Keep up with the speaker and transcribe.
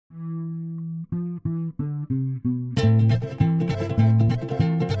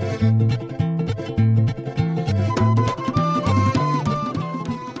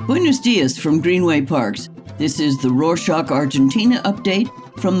Buenos dias from Greenway Parks. This is the Rorschach Argentina update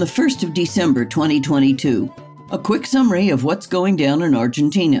from the 1st of December 2022. A quick summary of what's going down in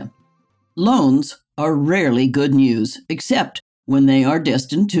Argentina. Loans are rarely good news, except when they are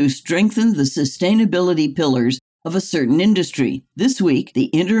destined to strengthen the sustainability pillars of a certain industry. This week, the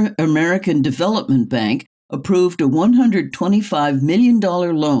Inter-American Development Bank approved a $125 million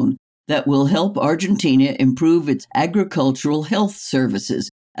loan that will help Argentina improve its agricultural health services,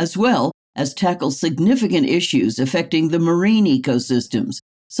 as well as tackle significant issues affecting the marine ecosystems,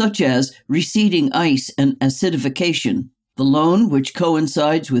 such as receding ice and acidification. The loan, which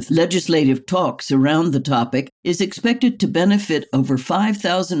coincides with legislative talks around the topic, is expected to benefit over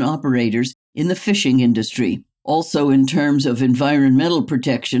 5,000 operators in the fishing industry. Also, in terms of environmental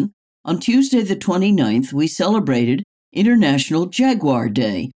protection, on Tuesday the 29th, we celebrated International Jaguar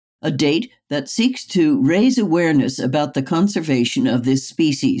Day, a date that seeks to raise awareness about the conservation of this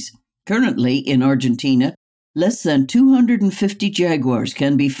species. Currently, in Argentina, less than 250 jaguars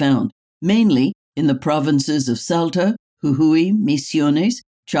can be found, mainly in the provinces of Salta, Jujuy, Misiones,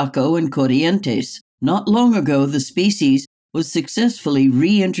 Chaco, and Corrientes. Not long ago, the species was successfully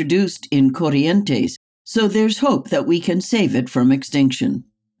reintroduced in Corrientes, so there's hope that we can save it from extinction.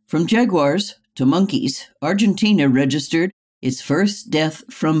 From jaguars to monkeys, Argentina registered its first death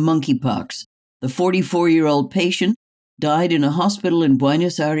from monkeypox. The 44-year-old patient died in a hospital in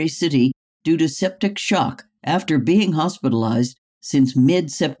Buenos Aires City due to septic shock after being hospitalized since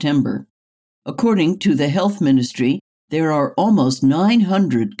mid-September. According to the health ministry, there are almost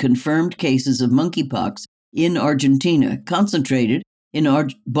 900 confirmed cases of monkeypox in Argentina, concentrated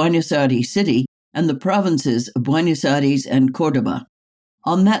in Buenos Aires City and the provinces of Buenos Aires and Córdoba.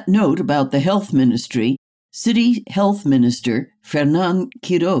 On that note about the health ministry, City Health Minister Fernán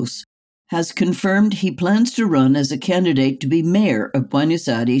Quiroz has confirmed he plans to run as a candidate to be mayor of Buenos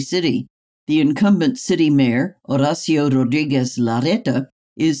Aires City. The incumbent city mayor, Horacio Rodríguez Larreta,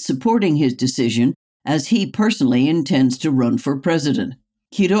 is supporting his decision as he personally intends to run for president.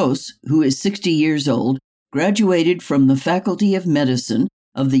 Quiroz, who is 60 years old, graduated from the Faculty of Medicine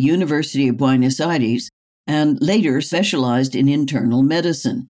of the University of Buenos Aires and later specialized in internal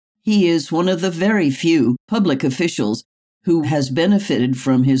medicine. He is one of the very few public officials who has benefited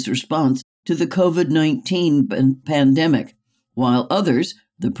from his response to the COVID-19 pandemic, while others,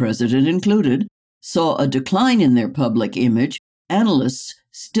 the president included, saw a decline in their public image. Analysts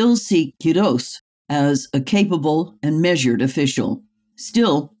still see Quiroz as a capable and measured official.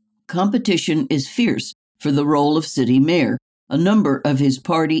 Still, competition is fierce for the role of city mayor. A number of his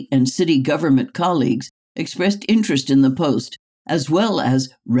party and city government colleagues expressed interest in the post, as well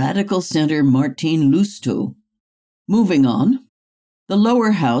as radical center Martín Lustó. Moving on, the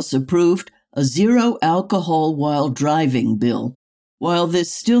lower house approved a zero alcohol while driving bill. While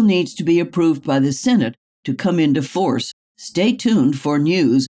this still needs to be approved by the Senate to come into force, stay tuned for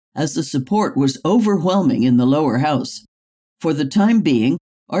news as the support was overwhelming in the lower house. For the time being,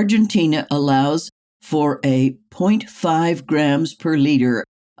 Argentina allows for a 0.5 grams per liter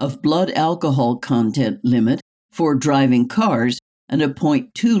of blood alcohol content limit for driving cars and a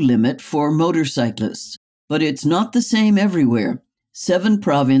 0.2 limit for motorcyclists. But it's not the same everywhere. 7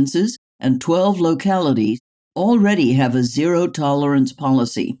 provinces and 12 localities already have a zero-tolerance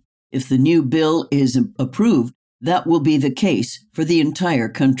policy. If the new bill is approved, that will be the case for the entire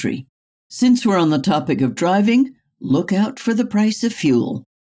country. Since we're on the topic of driving, look out for the price of fuel.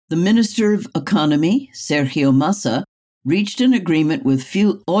 The Minister of Economy, Sergio Massa, reached an agreement with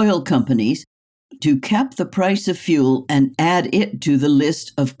oil companies to cap the price of fuel and add it to the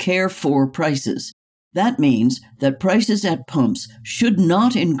list of Care For prices. That means that prices at pumps should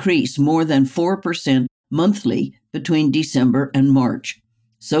not increase more than 4% monthly between December and March.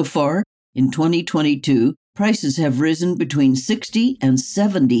 So far, in 2022, prices have risen between 60 and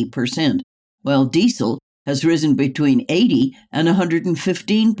 70%, while diesel has risen between 80 and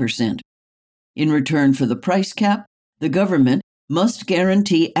 115%. In return for the price cap, the government must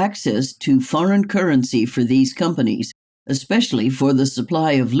guarantee access to foreign currency for these companies, especially for the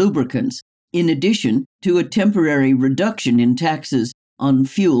supply of lubricants, in addition to a temporary reduction in taxes on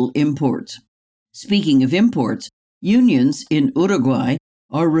fuel imports. Speaking of imports, unions in Uruguay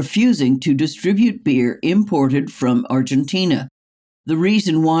are refusing to distribute beer imported from Argentina. The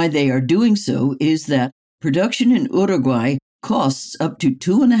reason why they are doing so is that production in Uruguay costs up to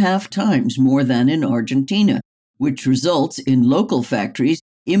 2.5 times more than in Argentina, which results in local factories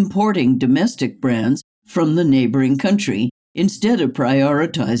importing domestic brands from the neighboring country instead of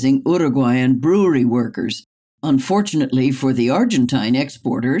prioritizing Uruguayan brewery workers. Unfortunately for the Argentine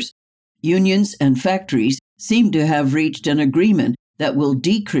exporters, unions and factories seem to have reached an agreement that will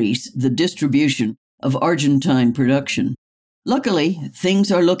decrease the distribution of Argentine production. Luckily,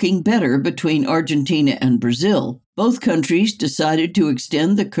 things are looking better between Argentina and Brazil. Both countries decided to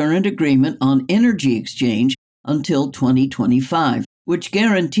extend the current agreement on energy exchange until 2025, which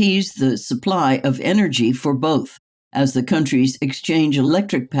guarantees the supply of energy for both, as the countries exchange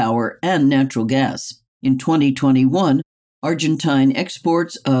electric power and natural gas. In 2021, Argentine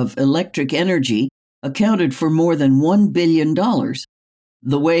exports of electric energy accounted for more than $1 billion.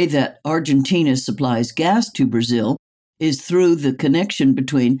 The way that Argentina supplies gas to Brazil is through the connection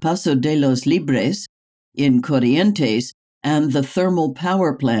between Paso de los Libres in Corrientes and the thermal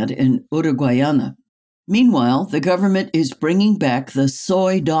power plant in Uruguayana. Meanwhile, the government is bringing back the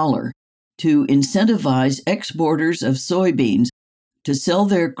soy dollar to incentivize exporters of soybeans to sell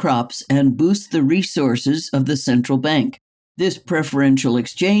their crops and boost the resources of the central bank. This preferential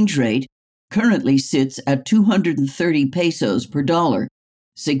exchange rate currently sits at 230 pesos per dollar,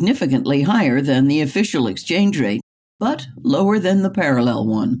 significantly higher than the official exchange rate, but lower than the parallel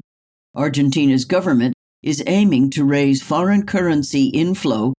one. Argentina's government is aiming to raise foreign currency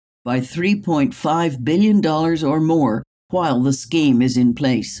inflow by $3.5 billion or more while the scheme is in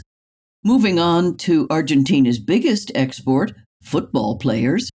place. Moving on to Argentina's biggest export, football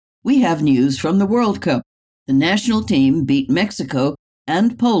players, we have news from the World Cup. The national team beat Mexico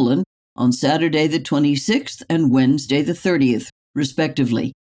and Poland on Saturday the 26th and Wednesday the 30th,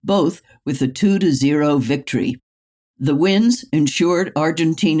 respectively, both with a 2-0 victory. The wins ensured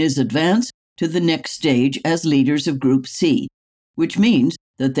Argentina's advance to the next stage as leaders of Group C, which means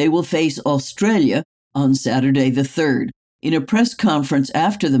that they will face Australia on Saturday the 3rd. In a press conference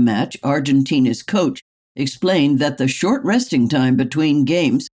after the match, Argentina's coach explained that the short resting time between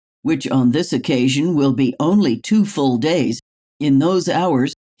games, which on this occasion will be only 2 full days, in those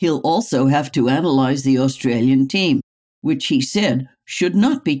hours he'll also have to analyze the Australian team, which he said should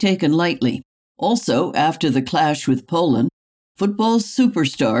not be taken lightly. Also, after the clash with Poland, football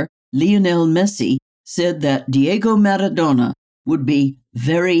superstar Lionel Messi said that Diego Maradona would be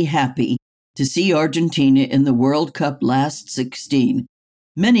very happy to see Argentina in the World Cup last 16.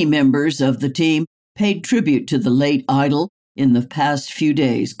 Many members of the team paid tribute to the late idol in the past few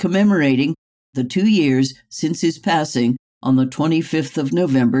days, commemorating the 2 years since his passing on the 25th of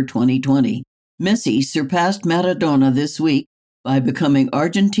November 2020. Messi surpassed Maradona this week by becoming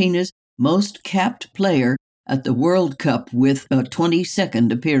Argentina's most capped player at the World Cup with a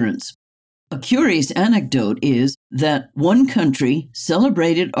 22nd appearance. A curious anecdote is that one country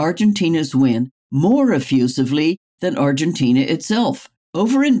celebrated Argentina's win more effusively than Argentina itself.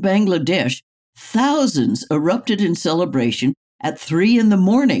 Over in Bangladesh, thousands erupted in celebration at 3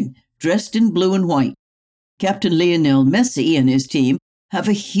 a.m, dressed in blue and white. Captain Lionel Messi and his team have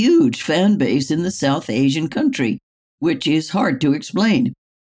a huge fan base in the South Asian country, which is hard to explain.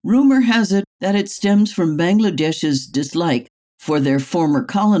 Rumor has it that it stems from Bangladesh's dislike for their former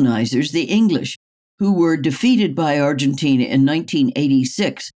colonizers, the English, who were defeated by Argentina in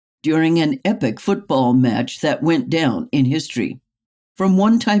 1986 during an epic football match that went down in history. From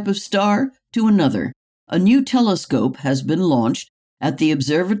one type of star to another, a new telescope has been launched at the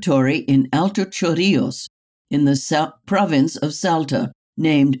observatory in Alto Chorrillos, in the province of Salta.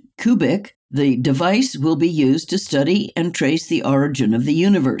 Named CUBIC, the device will be used to study and trace the origin of the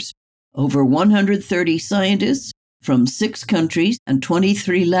universe. Over 130 scientists from 6 countries and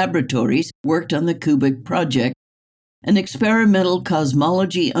 23 laboratories worked on the CUBIC project, an experimental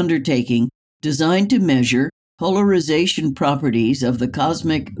cosmology undertaking designed to measure polarization properties of the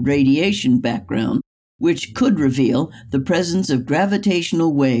cosmic radiation background, which could reveal the presence of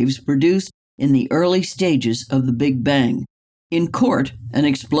gravitational waves produced in the early stages of the Big Bang. In court, an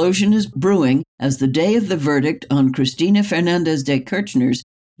explosion is brewing as the day of the verdict on Cristina Fernandez de Kirchner's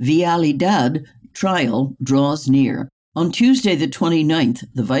Vialidad trial draws near. On Tuesday the 29th,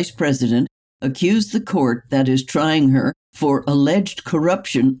 the vice president accused the court that is trying her for alleged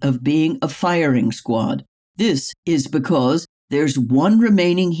corruption of being a firing squad. This is because there's one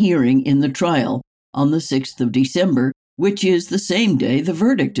remaining hearing in the trial on the 6th of December, which is the same day the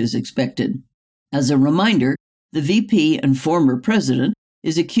verdict is expected. As a reminder, the VP and former president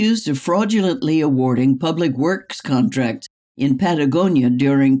is accused of fraudulently awarding public works contracts in Patagonia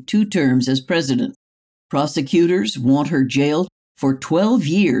during 2 terms as president. Prosecutors want her jailed for 12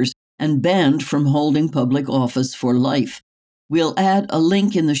 years and banned from holding public office for life. We'll add a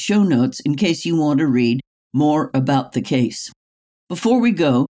link in the show notes in case you want to read more about the case. Before we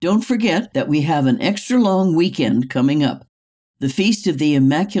go, don't forget that we have an extra long weekend coming up. The Feast of the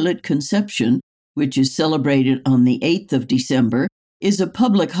Immaculate Conception, which is celebrated on the 8th of December, is a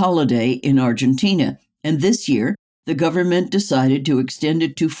public holiday in Argentina, and this year the government decided to extend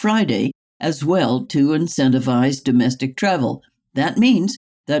it to Friday as well to incentivize domestic travel. That means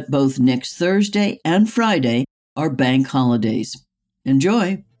that both next Thursday and Friday are bank holidays.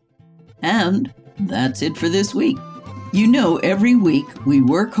 Enjoy! And that's it for this week. You know, every week we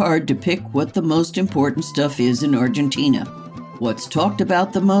work hard to pick what the most important stuff is in Argentina. What's talked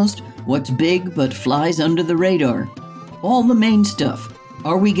about the most, what's big but flies under the radar. All the main stuff.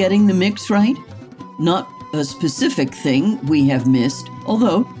 Are we getting the mix right? Not a specific thing we have missed,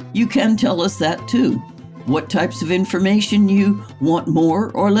 although you can tell us that too. What types of information you want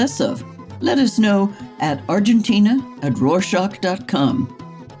more or less of? Let us know at argentina@rorschach.com.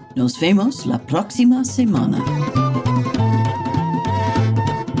 Nos vemos la próxima semana.